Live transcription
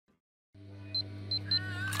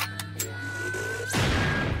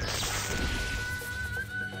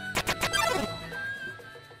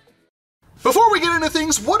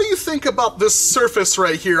things, what do you think about this surface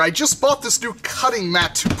right here? I just bought this new cutting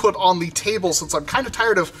mat to put on the table since I'm kind of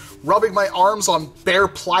tired of rubbing my arms on bare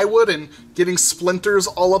plywood and getting splinters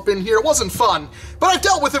all up in here. It wasn't fun, but I've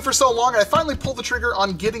dealt with it for so long, I finally pulled the trigger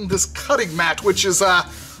on getting this cutting mat, which is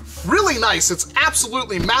really nice. It's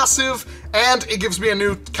absolutely massive, and it gives me a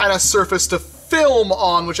new kind of surface to film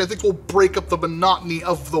on, which I think will break up the monotony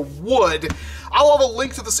of the wood. I'll have a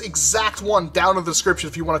link to this exact one down in the description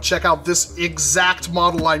if you want to check out this exact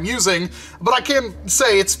model I'm using, but I can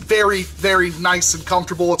say it's very, very nice and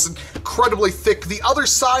comfortable. It's incredibly thick. The other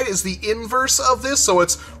side is the inverse of this, so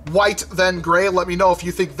it's white then gray. Let me know if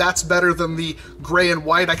you think that's better than the gray and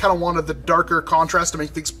white. I kind of wanted the darker contrast to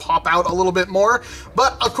make things pop out a little bit more,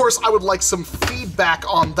 but of course I would like some feedback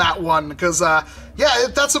on that one, because yeah,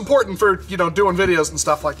 that's important for, you know, doing videos and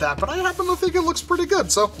stuff like that, but I happen to think it looks pretty good,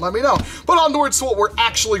 so let me know. But onwards to what we're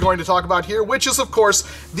actually going to talk about here, which is, of course,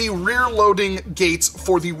 the rear loading gates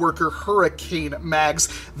for the Worker Hurricane mags.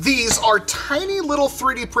 These are tiny little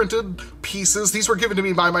 3D printed pieces. These were given to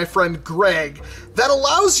me by my friend Greg. That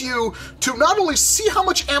allows you to not only see how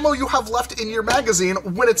much ammo you have left in your magazine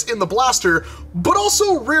when it's in the blaster, but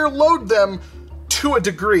also rear load them to a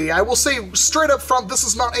degree. I will say straight up front, this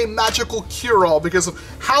is not a magical cure-all because of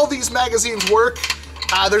how these magazines work.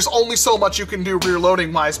 There's only so much you can do rear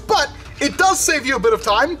loading wise, but it does save you a bit of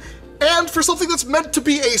time. And for something that's meant to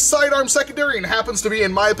be a sidearm secondary and happens to be,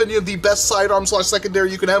 in my opinion, the best sidearm slash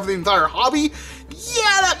secondary you can have in the entire hobby,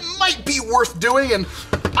 yeah, that might be worth doing. And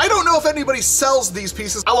I don't know if anybody sells these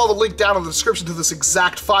pieces. I'll have a link down in the description to this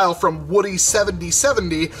exact file from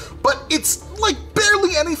Woody7070, but it's like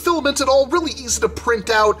barely any filament at all, really easy to print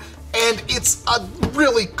out, and it's a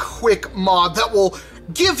really quick mod that will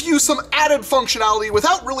give you some added functionality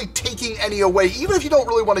without really taking any away. Even if you don't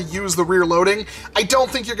really want to use the rear loading, I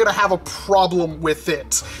don't think you're going to have a problem with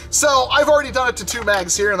it. So I've already done it to 2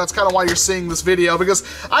 mags here, and that's kind of why you're seeing this video, because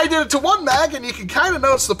I did it to 1 mag, and you can kind of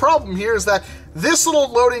notice the problem here is that this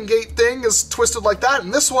little loading gate thing is twisted like that,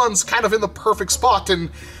 and this one's kind of in the perfect spot. And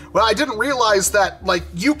well, I didn't realize that, like,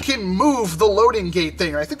 you can move the loading gate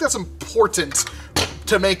thing. I think that's important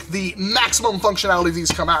to make the maximum functionality of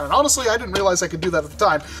these come out. And honestly, I didn't realize I could do that at the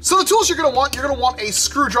time. So the tools you're gonna want a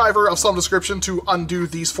screwdriver of some description to undo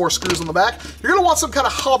these 4 screws on the back. You're gonna want some kind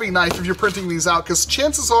of hobby knife if you're printing these out, because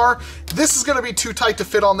chances are this is gonna be too tight to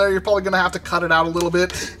fit on there. You're probably gonna have to cut it out a little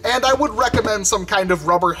bit. And I would recommend some kind of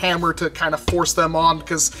rubber hammer to kind of force them on,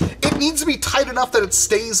 because it needs to be tight enough that it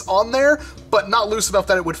stays on there, but not loose enough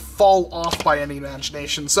that it would fall off by any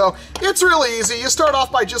imagination. So it's really easy. You start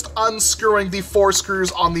off by just unscrewing the 4 screws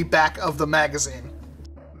on the back of the magazine.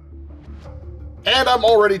 And I'm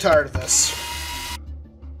already tired of this.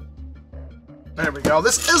 There we go.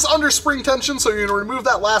 This is under spring tension, so you're gonna remove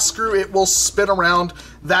that last screw, it will spin around.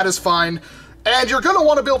 That is fine. And you're gonna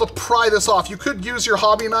wanna be able to pry this off. You could use your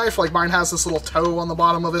hobby knife, like mine has this little toe on the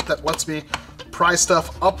bottom of it that lets me pry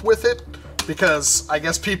stuff up with it, because I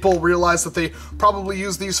guess people realize that they probably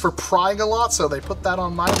use these for prying a lot, so they put that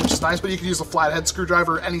on mine, which is nice, but you can use a flathead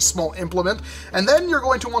screwdriver or any small implement. And then you're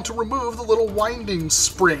going to want to remove the little winding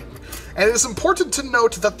spring. And it is important to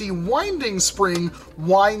note that the winding spring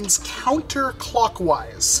winds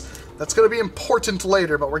counterclockwise. That's going to be important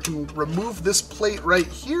later, but we can remove this plate right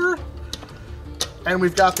here. And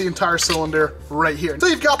we've got the entire cylinder right here. So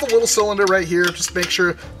you've got the little cylinder right here, just make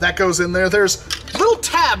sure that goes in there. There's little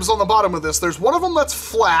tabs on the bottom of this. There's one of them that's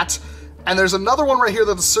flat, and there's another one right here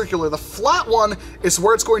that is circular. The flat one is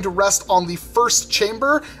where it's going to rest on the first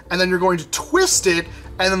chamber, and then you're going to twist it,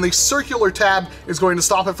 and then the circular tab is going to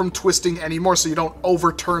stop it from twisting anymore so you don't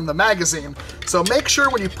overturn the magazine. So make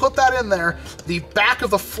sure when you put that in there, the back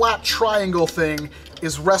of the flat triangle thing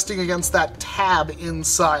is resting against that tab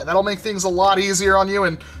inside. That'll make things a lot easier on you,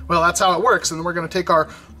 and well, that's how it works. And then we're gonna take our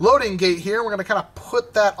loading gate here, we're gonna kind of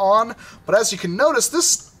put that on, but as you can notice,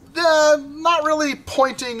 this not really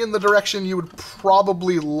pointing in the direction you would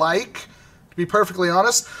probably like, to be perfectly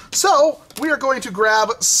honest. So we are going to grab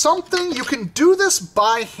something. You can do this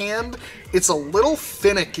by hand. It's a little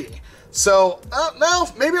finicky. So now,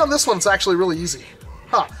 maybe on this one it's actually really easy.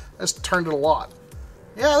 Huh, I just turned it a lot.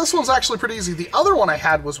 Yeah, this one's actually pretty easy. The other one I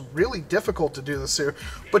had was really difficult to do this here,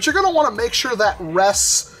 but you're gonna wanna make sure that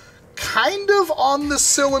rests kind of on the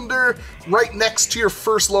cylinder right next to your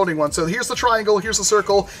first loading one. So here's the triangle, here's the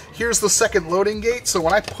circle, here's the second loading gate. So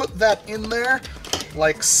when I put that in there,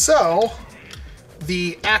 like so,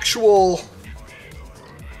 the actual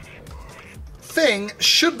thing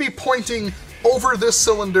should be pointing over this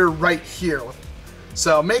cylinder right here.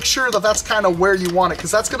 So make sure that that's kind of where you want it,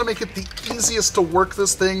 because that's going to make it the easiest to work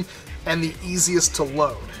this thing and the easiest to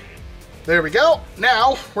load. There we go.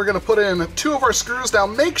 Now we're going to put in 2 of our screws. Now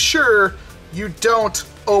make sure you don't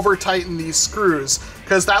over tighten these screws,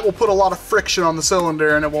 because that will put a lot of friction on the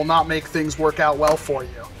cylinder and it will not make things work out well for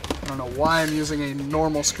you. I don't know why I'm using a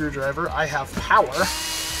normal screwdriver. I have power.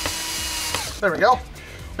 There we go.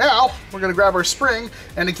 Now we're going to grab our spring,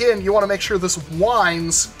 and again, you want to make sure this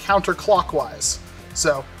winds counterclockwise.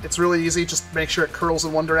 So it's really easy, just make sure it curls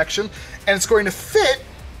in one direction, and it's going to fit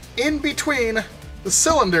in between the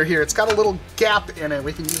cylinder here. It's got a little gap in it.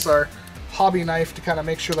 We can use our hobby knife to kind of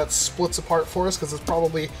make sure that splits apart for us, because it's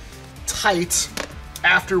probably tight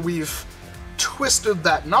after we've twisted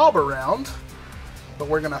that knob around. But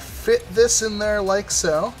we're going to fit this in there like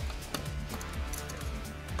so.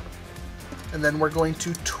 And then we're going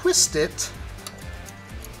to twist it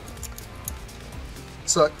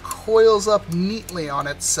so it coils up neatly on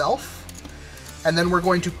itself. And then we're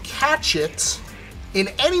going to catch it in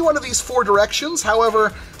any one of these 4 directions. However,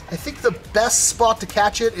 I think the best spot to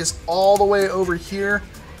catch it is all the way over here,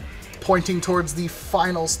 pointing towards the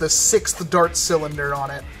finals, the 6th dart cylinder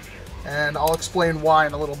on it. And I'll explain why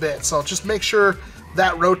in a little bit. So just make sure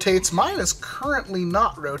that rotates. Mine is currently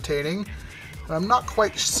not rotating, and I'm not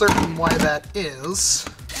quite certain why that is.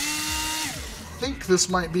 I think this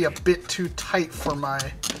might be a bit too tight for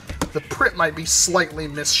the print might be slightly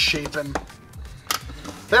misshapen.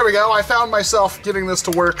 There we go. I found myself getting this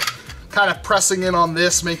to work, kind of pressing in on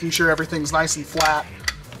this, making sure everything's nice and flat.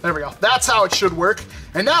 There we go. That's how it should work.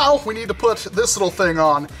 And now we need to put this little thing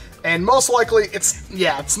on. And most likely, it's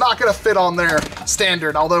not going to fit on there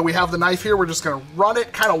standard. Although we have the knife here, we're just going to run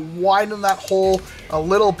it, kind of widen that hole a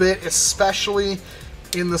little bit, especially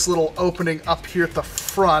in this little opening up here at the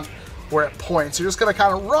front where it points. You're just going to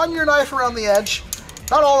kind of run your knife around the edge,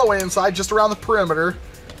 not all the way inside, just around the perimeter,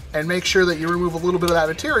 and make sure that you remove a little bit of that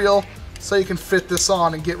material so you can fit this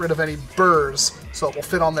on and get rid of any burrs so it will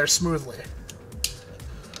fit on there smoothly.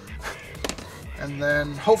 And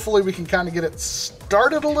then hopefully we can kind of get it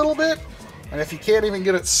started a little bit. And if you can't even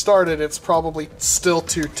get it started, it's probably still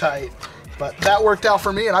too tight. But that worked out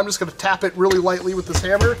for me, and I'm just going to tap it really lightly with this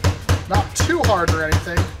hammer. Not too hard or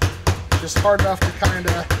anything, just hard enough to kind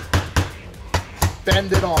of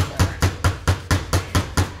bend it on there.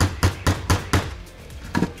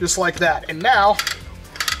 Just like that. And now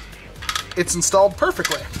it's installed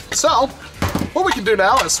perfectly. So what we can do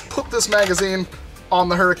now is put this magazine on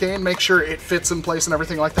the Hurricane, make sure it fits in place and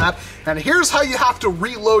everything like that. And here's how you have to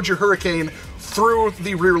reload your Hurricane through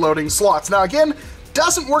the rear loading slots. Now again,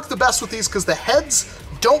 doesn't work the best with these because the heads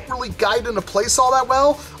don't really guide into place all that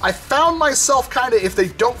well. I found myself kind of, if they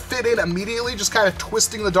don't fit in immediately, just kind of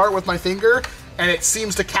twisting the dart with my finger, and it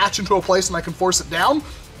seems to catch into a place and I can force it down,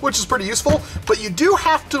 which is pretty useful. But you do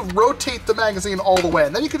have to rotate the magazine all the way,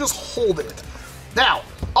 and then you can just hold it. Now,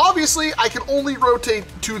 obviously, I can only rotate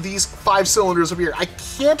to these 5 cylinders over here. I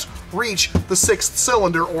can't reach the 6th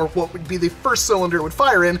cylinder, or what would be the first cylinder it would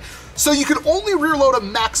fire in, so you can only rear load a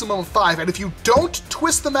maximum of 5, and if you don't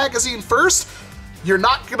twist the magazine first, you're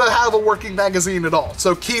not going to have a working magazine at all,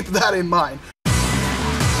 so keep that in mind.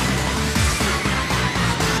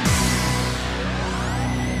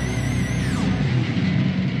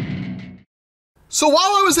 So while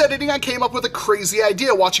I was editing, I came up with a crazy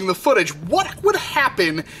idea watching the footage. What would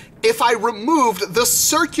happen if I removed the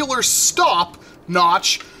circular stop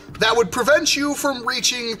notch that would prevent you from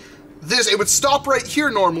reaching this? It would stop right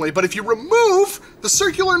here normally, but if you remove the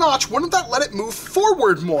circular notch, wouldn't that let it move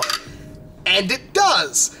forward more? And it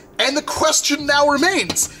does. And the question now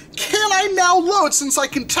remains, can I now load, since I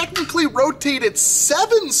can technically rotate it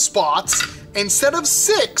 7 spots instead of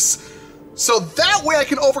 6, so that way I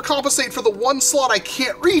can overcompensate for the 1 slot I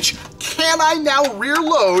can't reach, can I now rear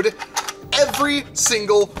load every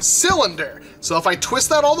single cylinder? So if I twist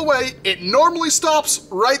that all the way, it normally stops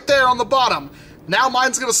right there on the bottom. Now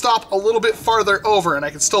mine's gonna stop a little bit farther over, and I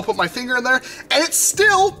can still put my finger in there, and it's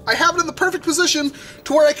still, I have it in the perfect position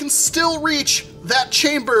to where I can still reach that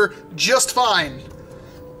chamber just fine.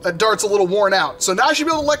 That dart's a little worn out. So now I should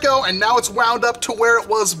be able to let go, and now it's wound up to where it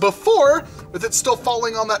was before, with it still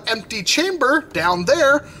falling on that empty chamber down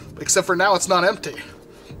there, except for now it's not empty.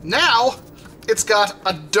 Now, it's got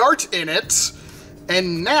a dart in it,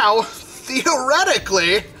 and now,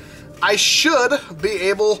 theoretically, I should be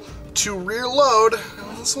able to rear load.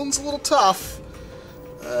 Oh, this one's a little tough.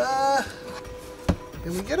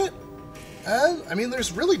 Can we get it? I mean,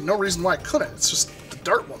 there's really no reason why I couldn't. It's just the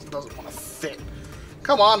dart one doesn't want to fit.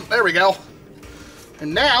 Come on, there we go.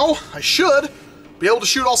 And now, I should be able to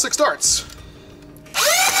shoot all 6 darts.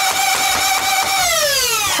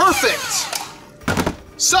 Perfect!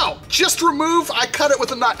 So, just remove, I cut it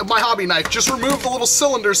with my hobby knife, just remove the little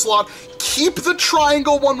cylinder slot, keep the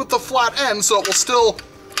triangle one with the flat end so it will still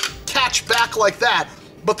catch back like that,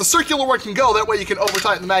 but the circular one can go, that way you can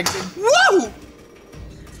over-tighten the magazine. Woo!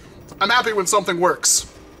 I'm happy when something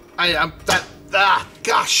works.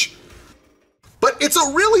 Gosh. But it's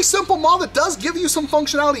a really simple mod that does give you some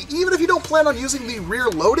functionality. Even if you don't plan on using the rear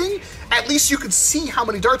loading, at least you can see how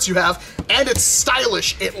many darts you have, and it's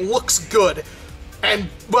stylish, it looks good. And,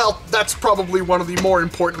 well, that's probably one of the more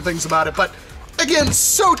important things about it. But, again,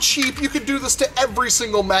 so cheap, you could do this to every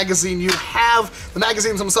single magazine you have. The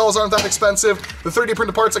magazines themselves aren't that expensive. The 3D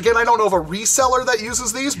printed parts, again, I don't know of a reseller that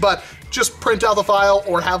uses these, but just print out the file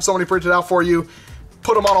or have somebody print it out for you.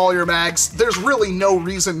 Put them on all your mags. There's really no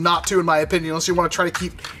reason not to, in my opinion, unless you want to try to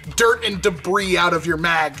keep dirt and debris out of your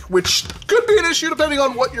mag, which could be an issue depending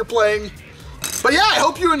on what you're playing. But yeah, I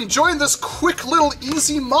hope you enjoyed this quick little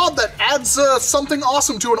easy mod that adds something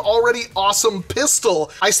awesome to an already awesome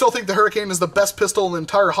pistol. I still think the Hurricane is the best pistol in the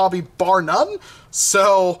entire hobby, bar none.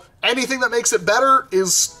 So anything that makes it better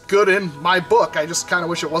is good in my book. I just kind of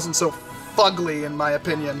wish it wasn't so fugly, in my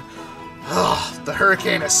opinion. Ugh, the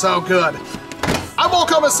Hurricane is so good. I'm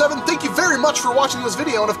Walcom S7, thank you very much for watching this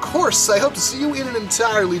video, and of course, I hope to see you in an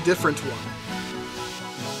entirely different one.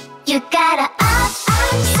 You gotta